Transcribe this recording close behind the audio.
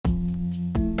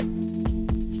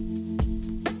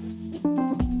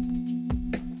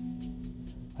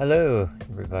Hello,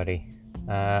 everybody.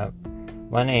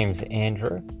 My name's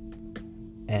Andrew,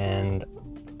 and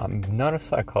I'm not a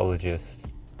psychologist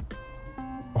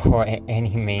or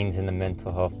any means in the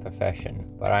mental health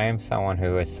profession, but I am someone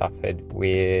who has suffered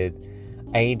with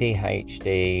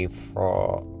ADHD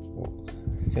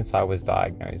since I was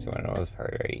diagnosed when I was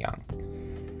very, very young.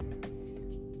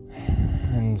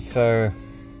 And so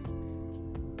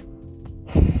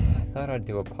I thought I'd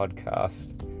do a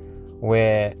podcast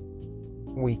where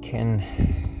we can,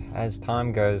 as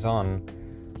time goes on,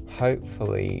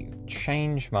 hopefully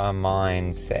change my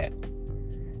mindset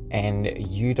and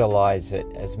utilize it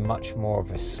as much more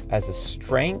as a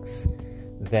strength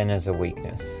than as a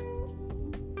weakness.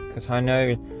 Because I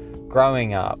know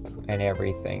growing up and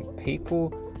everything, people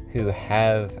who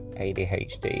have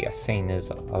ADHD are seen as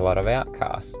a lot of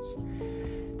outcasts.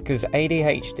 Because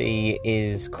ADHD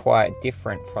is quite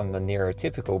different from the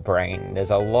neurotypical brain.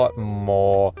 There's a lot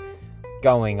more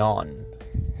going on.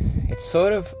 It's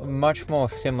sort of much more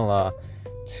similar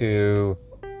to,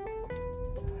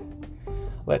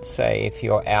 let's say, if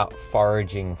you're out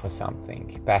foraging for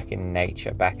something back in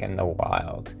nature, back in the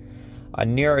wild. A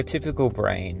neurotypical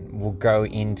brain will go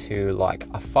into like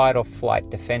a fight or flight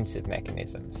defensive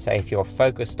mechanism. Say if you're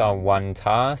focused on one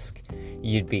task,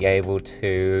 you'd be able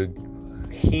to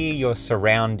hear your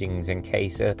surroundings in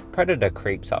case a predator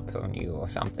creeps up on you or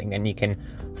something, then you can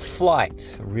fight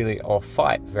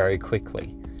very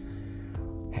quickly.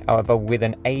 However, with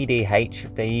an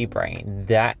ADHD brain,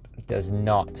 that does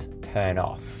not turn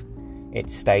off. It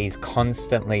stays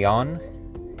constantly on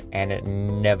and it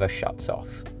never shuts off.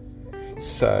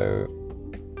 So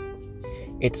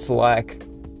it's like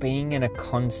being in a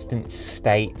constant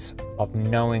state of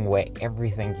knowing where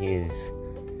everything is.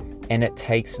 And it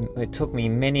took me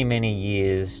many, many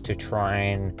years to try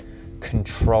and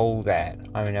control that.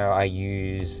 I know I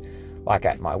use, like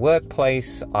at my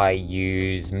workplace, I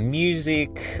use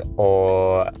music,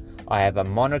 or I have a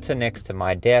monitor next to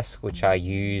my desk, which I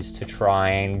use to try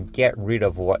and get rid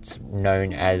of what's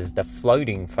known as the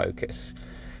floating focus.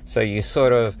 So you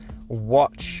sort of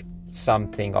watch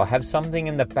something or have something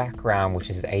in the background which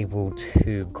is able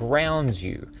to ground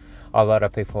you. A lot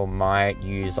of people might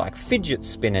use like fidget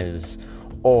spinners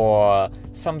or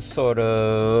some sort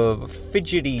of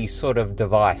fidgety sort of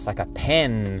device like a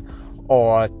pen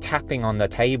or tapping on the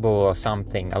table or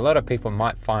something. A lot of people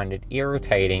might find it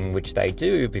irritating, which they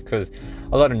do, because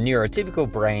a lot of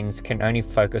neurotypical brains can only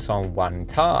focus on one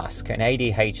task. An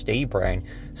ADHD brain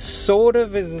sort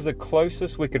of is the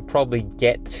closest we could probably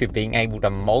get to being able to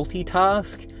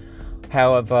multitask.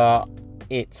 However,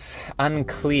 it's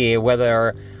unclear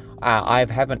whether I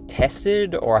haven't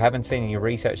tested or I haven't seen any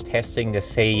research testing to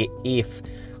see if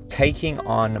taking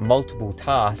on multiple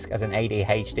tasks as an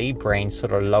ADHD brain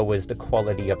sort of lowers the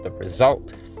quality of the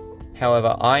result.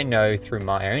 However, I know through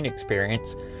my own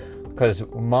experience, because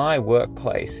my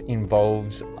workplace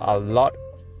involves a lot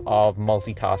of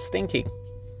multitask thinking.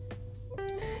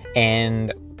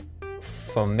 And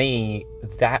for me,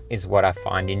 that is what I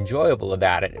find enjoyable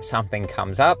about it. If something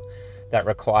comes up that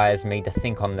requires me to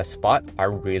think on the spot, I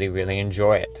really, really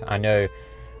enjoy it. I know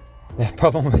the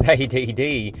problem with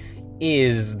ADD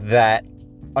is that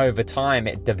over time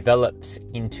it develops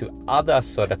into other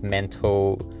sort of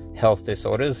mental health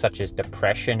disorders such as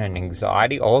depression and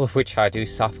anxiety, all of which I do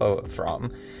suffer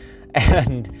from.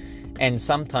 And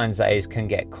sometimes those can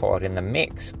get caught in the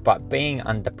mix. But being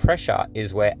under pressure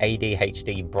is where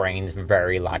ADHD brains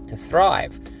very like to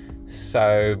thrive.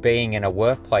 So being in a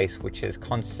workplace which is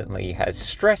constantly has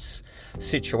stress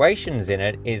situations in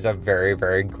it is a very,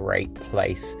 very great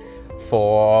place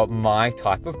for my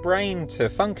type of brain to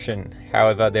function.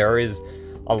 However, there is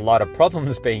a lot of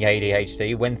problems being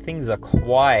ADHD. When things are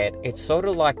quiet, it's sort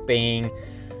of like being,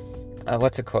 I'll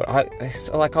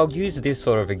use this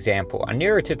sort of example, a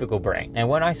neurotypical brain. And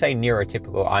when I say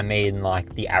neurotypical, I mean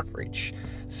like the average.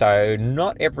 So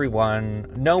no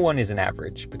one is an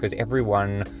average, because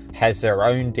everyone has their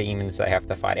own demons they have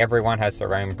to fight. Everyone has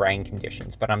their own brain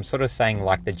conditions. But I'm sort of saying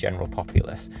like the general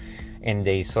populace in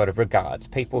these sort of regards.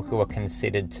 People who are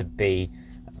considered to be,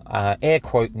 air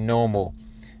quote, normal.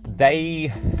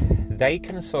 They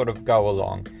can sort of go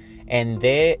along and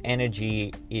their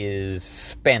energy is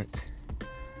spent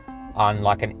on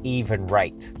like an even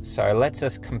rate. So let's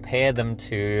just compare them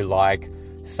to like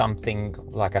something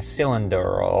like a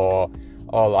cylinder or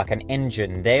like an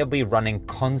engine. They'll be running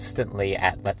constantly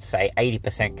at, let's say,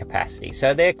 80% capacity.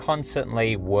 So they're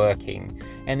constantly working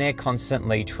and they're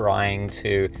constantly trying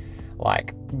to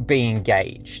like be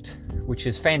engaged, which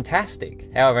is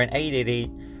fantastic. However, an ADD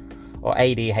or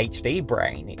ADHD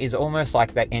brain is almost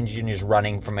like that engine is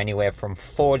running from anywhere from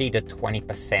 40 to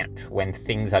 20% when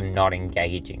things are not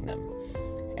engaging them.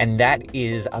 And that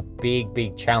is a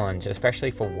big challenge,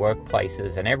 especially for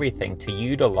workplaces and everything, to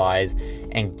utilize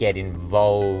and get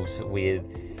involved with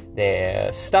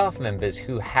their staff members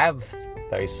who have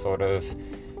those sort of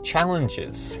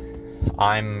challenges.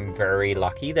 I'm very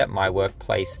lucky that my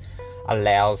workplace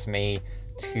allows me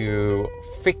to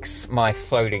fix my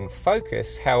floating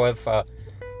focus. However,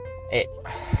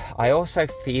 I also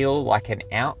feel like an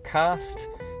outcast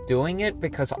doing it,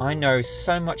 because I know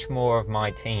so much more of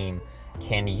my team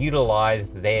can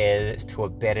utilize theirs to a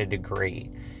better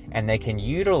degree, and they can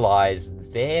utilize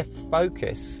their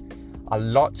focus a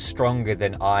lot stronger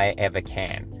than I ever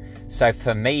can. So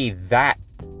for me, that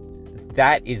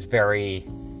is very,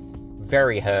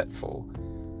 very hurtful.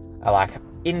 Like,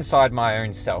 inside my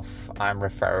own self, I'm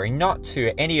referring, not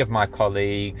to any of my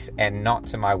colleagues and not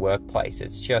to my workplace.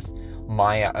 It's just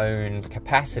my own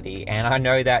capacity, and I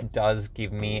know that does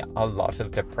give me a lot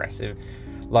of depression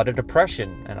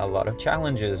and a lot of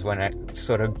challenges when it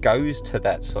sort of goes to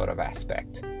that sort of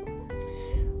aspect.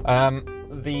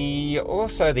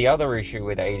 The other issue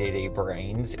with ADD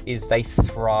brains is they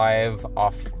thrive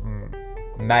off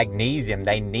magnesium.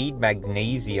 They need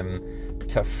magnesium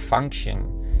to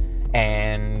function,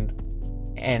 and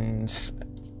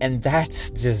that's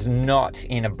just not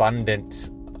in abundance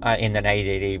in an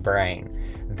ADD brain.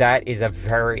 That's a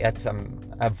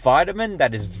vitamin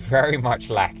that is very much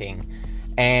lacking,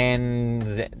 and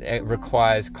it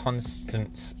requires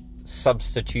constant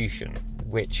substitution,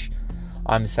 which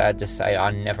I'm sad to say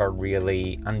I never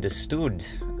really understood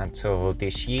until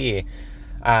this year,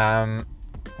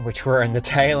 which we're in the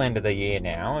tail end of the year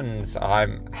now, and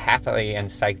I'm happy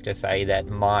and safe to say that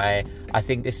I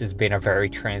think this has been a very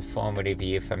transformative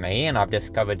year for me, and I've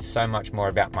discovered so much more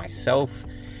about myself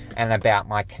and about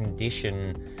my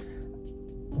condition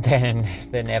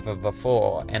than ever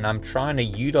before, and I'm trying to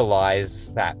utilize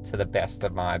that to the best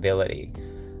of my ability.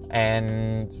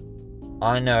 And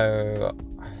I know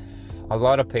a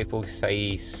lot of people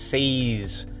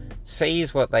seize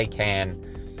what they can,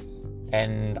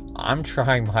 and I'm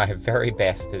trying my very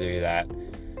best to do that.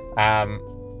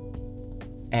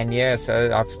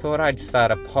 So I've thought I'd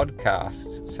start a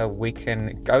podcast so we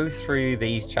can go through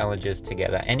these challenges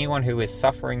together. Anyone who is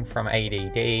suffering from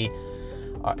ADD,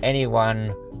 or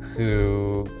anyone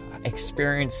who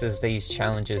experiences these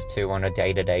challenges too on a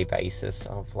day-to-day basis,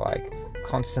 of like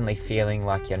constantly feeling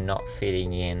like you're not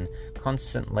fitting in,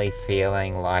 constantly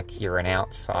feeling like you're an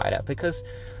outsider, because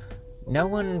no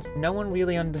one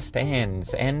really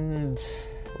understands. And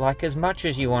like, as much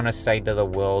as you want to say to the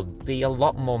world, be a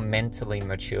lot more mentally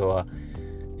mature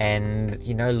and,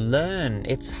 learn,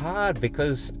 it's hard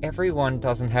because everyone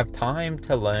doesn't have time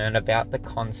to learn about the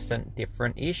constant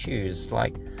different issues.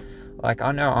 Like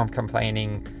I know I'm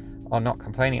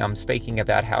speaking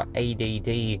about how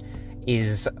ADD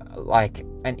is like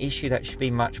an issue that should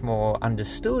be much more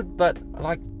understood, but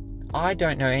like, I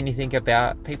don't know anything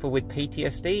about people with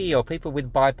PTSD or people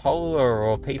with bipolar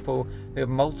or people who have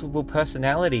multiple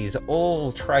personalities,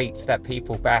 all traits that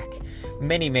people back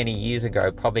many years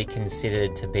ago probably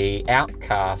considered to be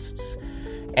outcasts.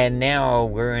 And now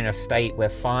we're in a state where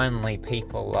finally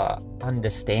people are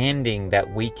understanding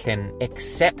that we can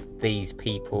accept these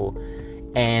people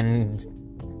and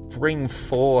bring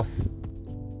forth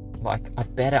like a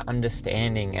better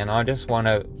understanding. And I just want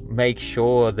to make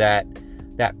sure that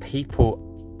people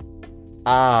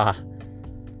are,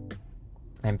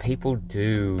 and people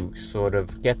do sort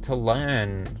of get to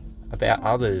learn about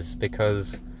others,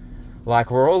 because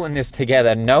like, we're all in this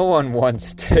together. No one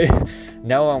wants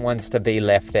to be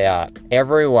left out.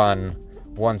 Everyone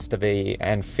wants to be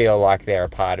and feel like they're a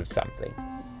part of something.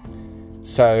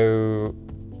 So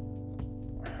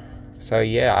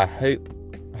yeah, I hope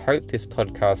this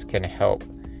podcast can help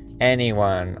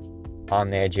anyone on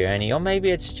their journey, or maybe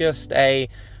it's just a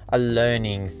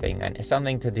learning thing and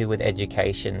something to do with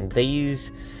education.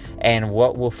 These and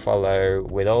what will follow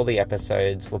with all the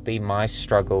episodes will be my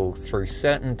struggle through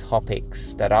certain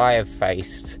topics that I have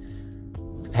faced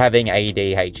having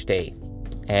ADHD.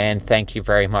 And thank you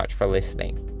very much for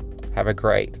listening. Have a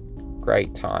great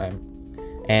time,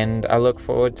 and I look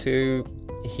forward to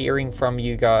hearing from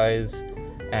you guys,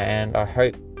 and I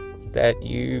hope that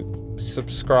you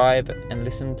subscribe and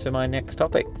listen to my next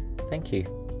topic. Thank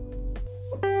you.